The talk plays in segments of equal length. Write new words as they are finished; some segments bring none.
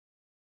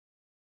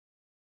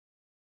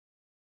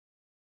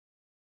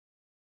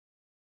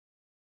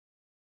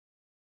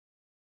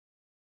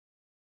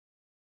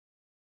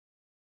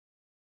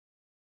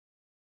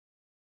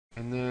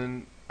And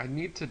then I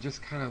need to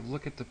just kind of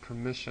look at the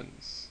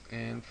permissions.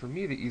 And for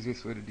me, the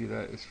easiest way to do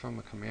that is from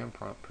a command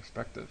prompt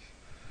perspective.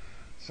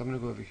 So I'm going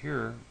to go over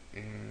here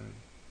and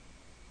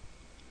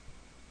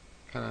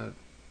kind of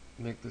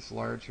make this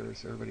large here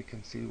so everybody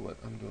can see what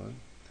I'm doing.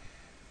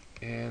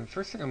 And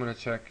first thing I'm going to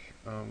check,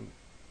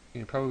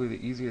 probably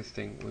the easiest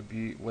thing would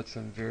be what's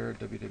in var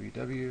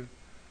www,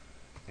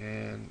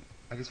 and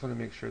I just want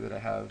to make sure that I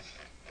have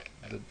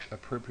the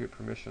appropriate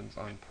permissions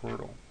on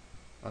portal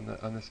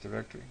on this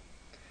directory.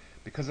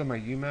 Because of my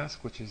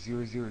umask, which is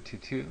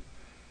 0022,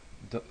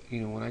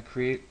 when I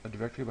create a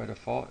directory by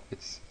default,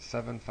 it's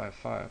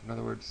 755. In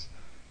other words,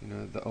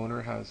 the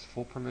owner has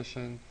full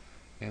permission,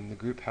 and the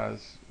group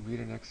has read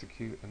and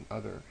execute, and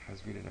other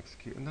has read and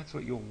execute, and that's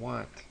what you'll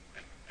want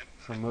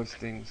for most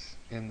things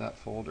in that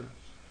folder.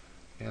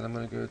 And I'm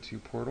going to go to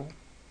portal,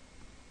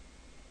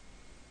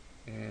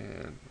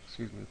 and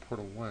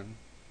portal 1,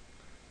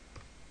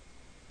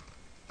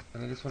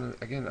 and I just want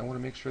to, again, I want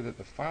to make sure that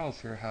the files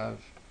here have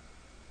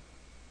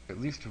at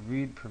least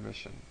read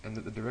permission, and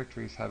that the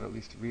directories have at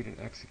least read and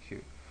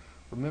execute.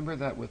 Remember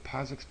that with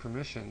POSIX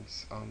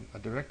permissions, a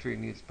directory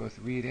needs both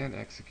read and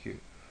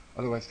execute.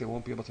 Otherwise, they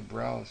won't be able to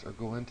browse or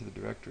go into the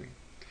directory.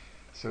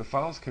 So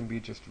files can be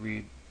just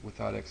read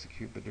without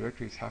execute, but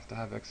directories have to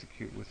have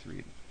execute with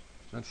read.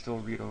 That's still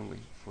read only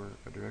for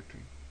a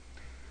directory.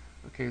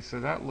 Okay, so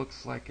that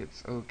looks like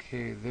it's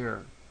okay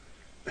there.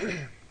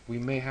 We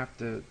may have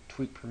to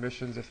tweak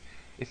permissions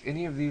if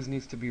any of these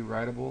needs to be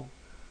writable,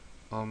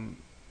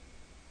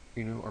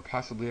 or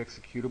possibly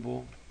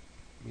executable.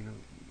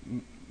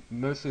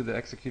 Mostly the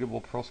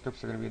executable Perl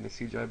scripts are going to be in the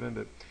CGI bin,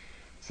 but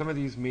some of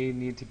these may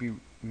need to be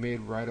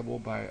made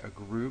writable by a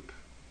group,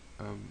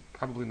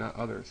 probably not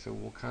others. So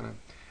we'll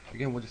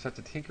we'll just have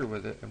to tinker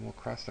with it, and we'll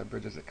cross that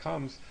bridge as it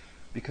comes,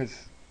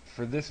 because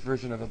for this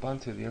version of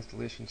Ubuntu, the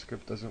installation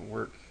script doesn't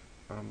work,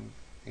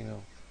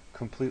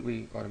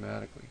 completely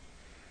automatically.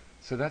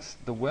 So that's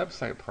the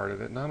website part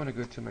of it. Now I'm going to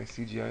go to my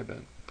CGI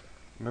bin.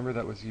 Remember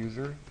that was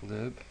user,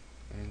 lib,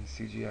 and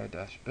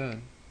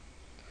CGI-bin.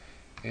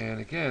 And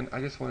again, I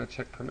just want to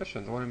check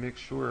permissions. I want to make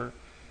sure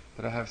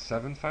that I have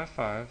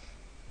 755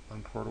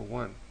 on portal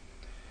 1.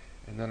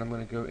 And then I'm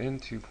going to go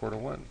into portal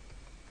 1.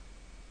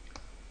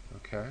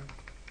 Okay.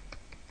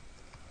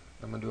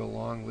 I'm going to do a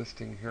long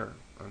listing here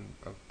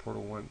of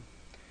portal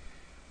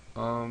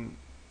 1.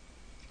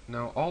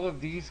 Now all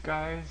of these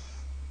guys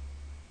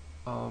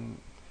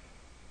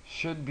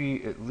should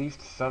be at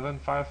least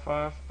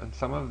 755, and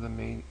some of them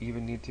may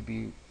even need to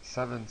be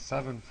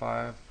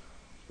 775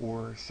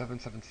 or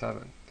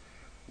 777.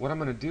 What I'm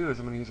going to do is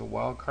I'm going to use a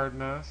wildcard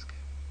mask,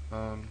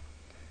 and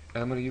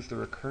I'm going to use the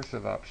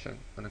recursive option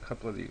on a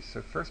couple of these.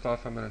 So first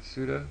off, I'm going to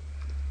sudo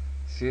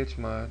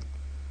chmod,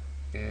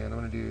 and I'm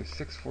going to do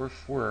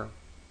 644.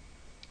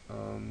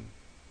 I'm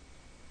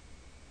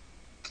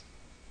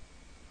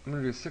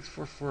going to do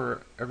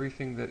 644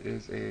 everything that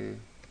is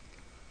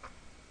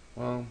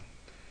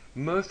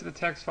most of the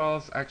text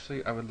files.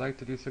 Actually, I would like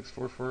to do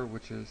 644,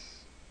 which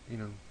is,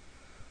 in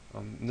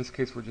this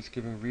case we're just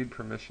giving read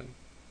permission,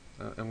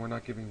 and we're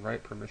not giving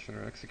write permission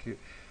or execute.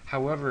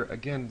 However,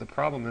 again, the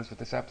problem is with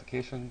this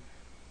application,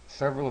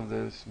 several of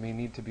those may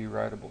need to be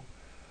writable.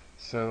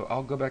 So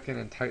I'll go back in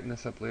and tighten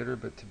this up later,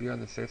 but to be on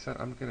the safe side,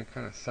 I'm going to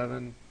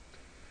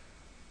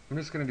I'm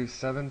just going to do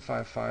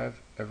 755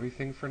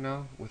 everything for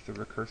now with the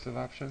recursive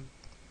option,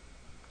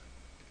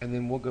 and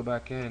then we'll go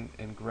back in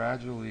and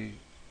gradually,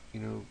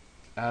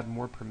 add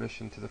more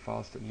permission to the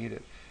files that need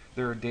it.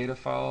 There are data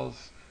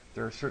files,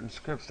 there are certain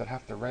scripts that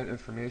have to write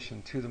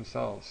information to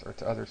themselves or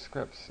to other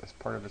scripts as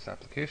part of this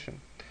application.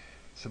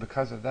 So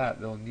because of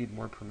that, they'll need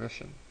more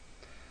permission.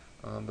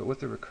 But with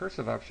the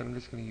recursive option, I'm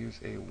just going to use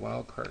a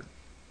wildcard.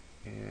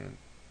 And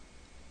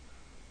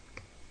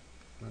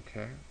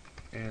okay,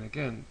 and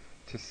again,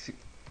 to see,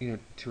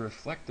 to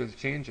reflect those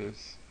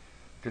changes,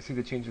 to see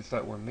the changes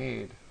that were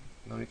made,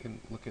 now we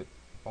can look at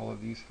all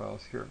of these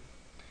files here.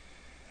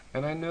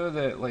 And I know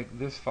that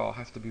this file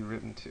has to be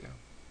written to,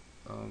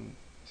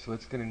 so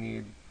it's going to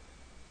need,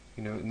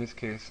 in this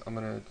case, I'm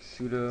going to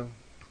sudo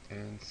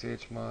and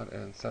chmod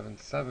and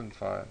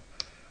 775.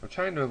 I'm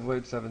trying to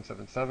avoid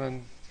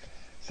 777.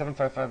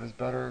 755 is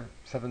better.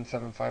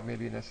 775 may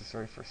be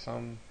necessary for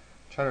some.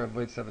 Try to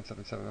avoid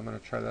 777. I'm going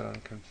to try that on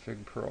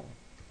config Perl.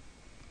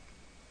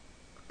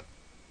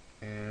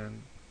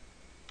 And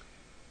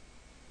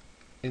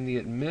in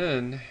the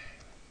admin,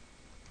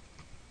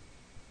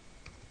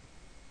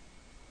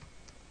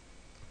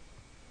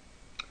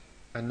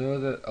 I know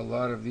that a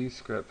lot of these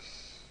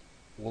scripts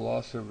will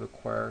also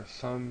require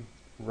some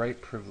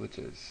write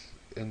privileges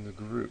in the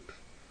group.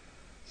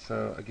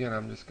 So again,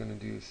 I'm just going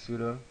to do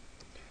sudo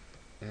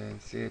and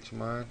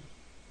chmod,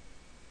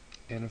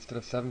 and instead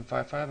of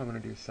 755, I'm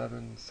going to do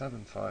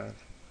 775.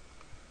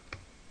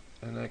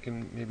 And I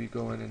can maybe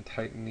go in and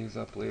tighten these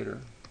up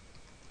later.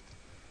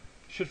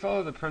 Should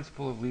follow the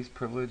principle of least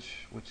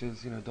privilege, which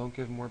is, don't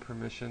give more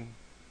permission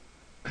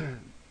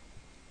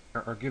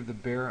or give the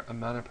bare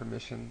amount of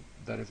permission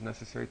that is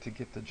necessary to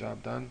get the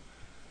job done.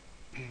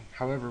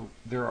 However,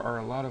 there are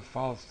a lot of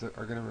files that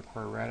are going to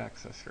require write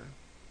access here.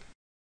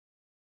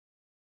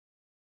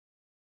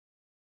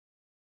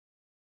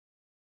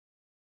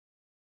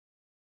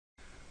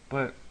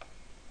 But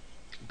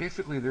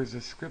basically there's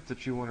a script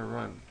that you want to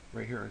run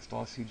right here,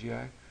 install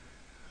CGI,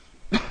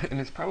 and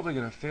it's probably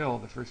going to fail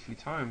the first few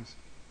times,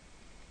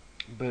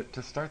 but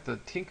to start the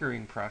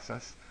tinkering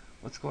process,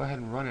 let's go ahead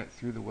and run it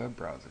through the web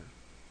browser.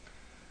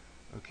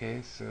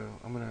 Okay, so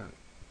I'm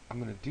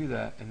gonna do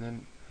that, and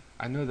then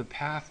I know the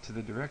path to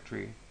the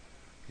directory.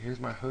 Here's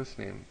my host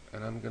name,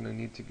 and I'm gonna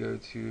need to go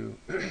to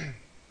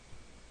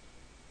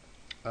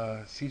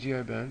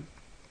CGI bin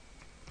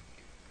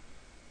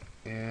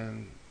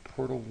and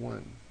portal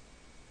 1,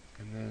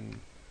 and then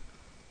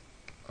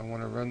I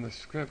want to run the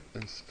script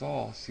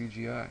install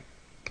CGI.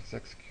 It's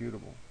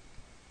executable.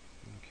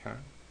 Okay,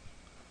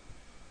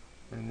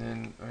 and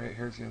then alright,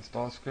 here's the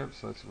install script,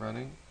 so it's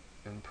running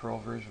in PERL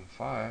version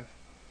 5.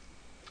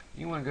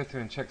 You want to go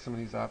through and check some of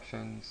these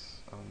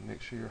options.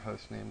 Make sure your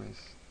host name is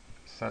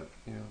set,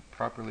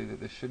 properly. That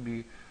this should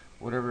be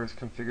whatever is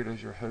configured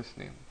as your host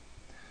name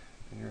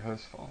in your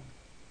host file.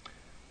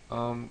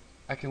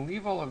 I can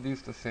leave all of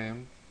these the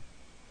same.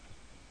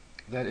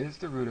 That is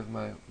the root of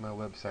my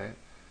website.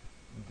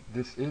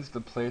 This is the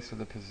place or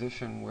the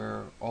position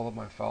where all of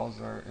my files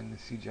are in the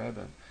CGI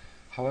bin.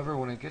 However,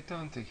 when I get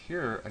down to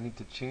here, I need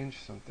to change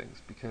some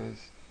things because,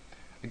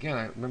 again,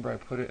 I remember I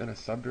put it in a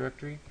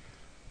subdirectory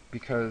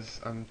because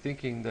I'm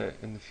thinking that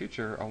in the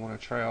future I want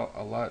to try out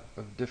a lot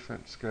of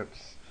different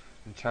scripts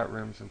and chat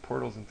rooms and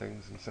portals and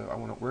things, and so I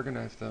want to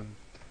organize them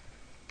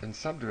in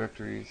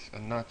subdirectories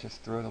and not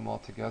just throw them all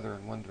together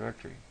in one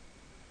directory.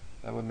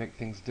 That would make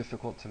things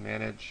difficult to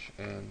manage,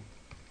 and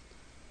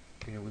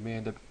we may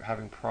end up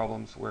having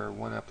problems where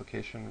one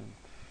application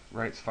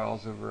writes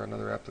files over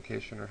another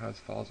application or has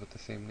files with the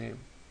same name.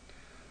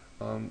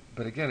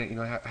 But again,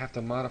 I have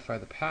to modify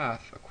the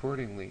path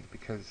accordingly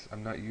because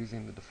I'm not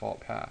using the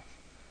default path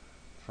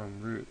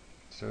from root.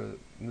 So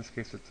in this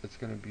case, it's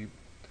going to be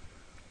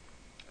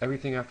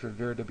everything after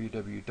var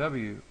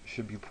www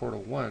should be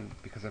portal 1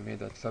 because I made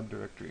that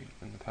subdirectory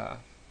in the path.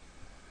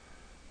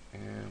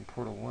 And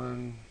portal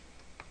 1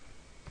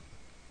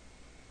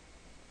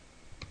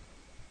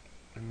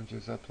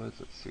 images uploads.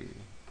 Let's see,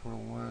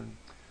 portal 1,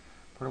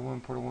 portal 1,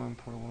 portal 1,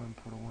 portal 1,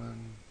 portal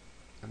 1,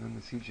 and then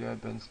the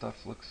CGI bin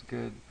stuff looks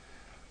good.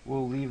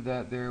 We'll leave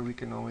that there. We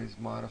can always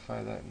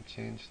modify that and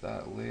change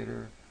that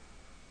later.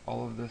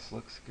 All of this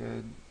looks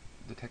good.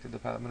 Detected the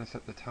path. I'm going to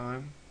set the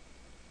time.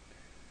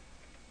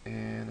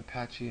 And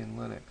Apache and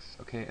Linux.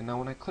 Okay, and now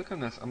when I click on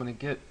this, I'm going to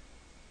get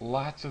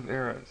lots of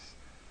errors.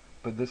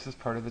 But this is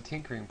part of the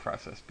tinkering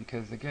process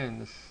because, again,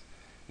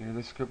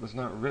 this script was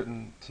not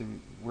written to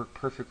work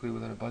perfectly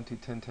with an Ubuntu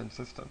 10.10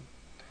 system.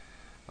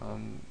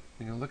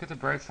 Look at the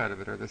bright side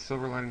of it, or the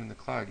silver lining in the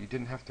cloud. You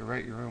didn't have to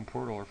write your own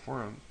portal or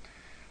forum.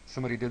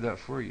 Somebody did that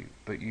for you.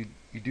 But you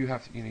do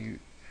have to, you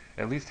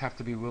at least have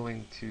to be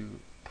willing to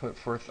put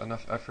forth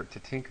enough effort to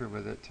tinker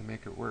with it to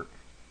make it work.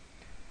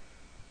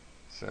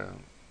 So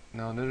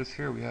now notice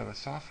here we have a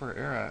software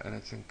error, and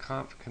it's in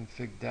conf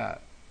config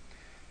dat.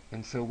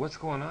 And so what's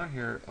going on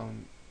here?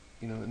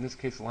 In this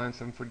case, line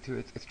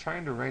 742, it's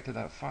trying to write to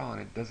that file,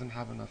 and it doesn't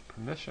have enough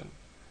permission.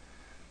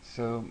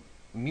 So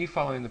me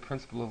following the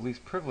principle of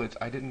least privilege,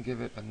 I didn't give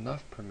it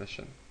enough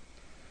permission.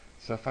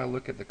 So if I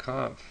look at the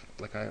conf,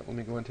 let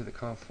me go into the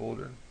conf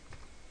folder,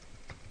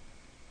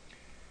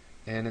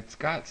 and it's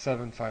got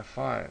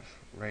 755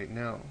 right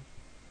now.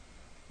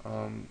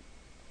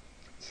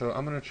 So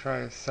I'm going to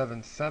try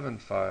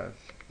 775.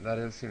 That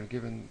is,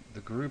 given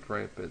the group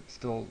right, but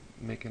still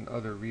making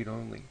other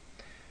read-only.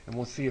 And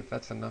we'll see if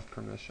that's enough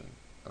permission.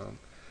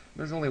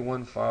 There's only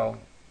one file,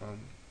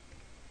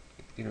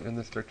 in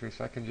this directory,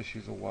 so I can just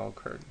use a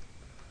wildcard.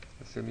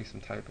 Let's save me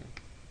some typing.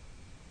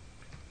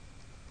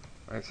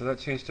 Alright, so that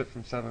changed it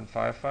from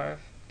 755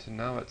 to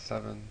now it's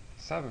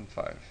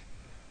 775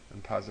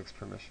 in POSIX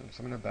permission.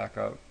 So I'm going to back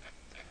up.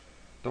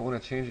 Don't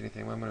want to change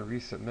anything. I'm going to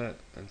resubmit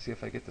and see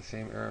if I get the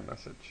same error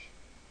message.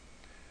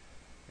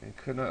 And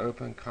could not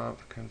open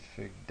conf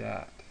config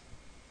dat.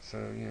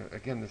 So,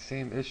 again, the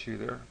same issue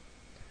there.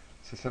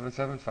 So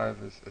 775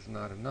 is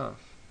not enough.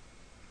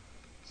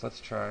 So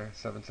let's try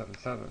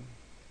 777.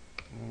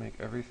 We'll make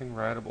everything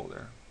writable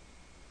there.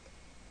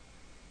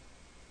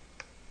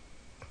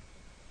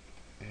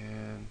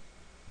 And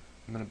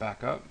I'm going to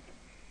back up.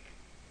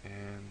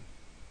 And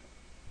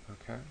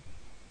okay.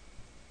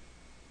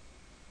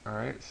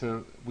 Alright,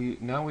 so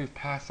now we've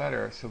passed that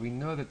error. So we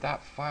know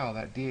that file,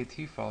 that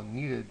DAT file,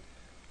 needed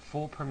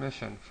full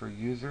permission for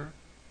user,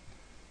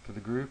 for the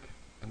group,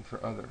 and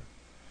for other.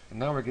 And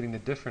now we're getting a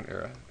different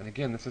error. And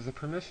again, this is a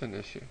permission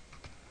issue.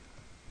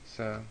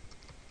 So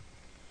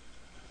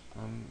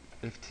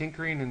if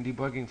tinkering and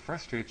debugging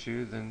frustrates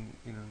you, then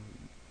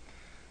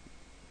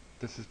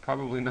this is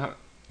probably not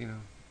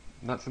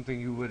not something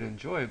you would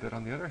enjoy. But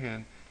on the other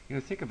hand,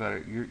 think about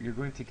it. You're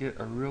going to get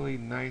a really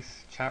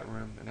nice chat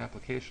room and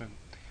application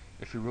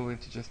if you're willing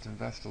to just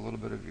invest a little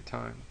bit of your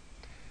time.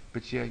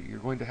 But yeah, you're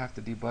going to have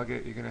to debug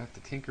it. You're going to have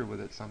to tinker with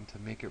it some to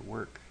make it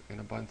work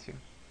in Ubuntu.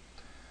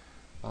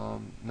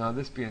 Now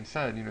this being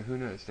said, who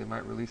knows? They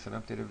might release an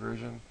updated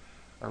version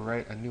or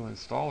write a new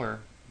installer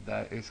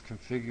that is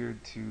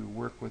configured to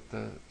work with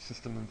the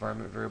system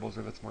environment variables,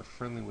 or that's more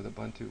friendly with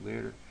Ubuntu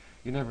later.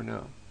 You never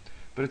know.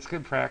 But it's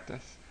good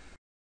practice.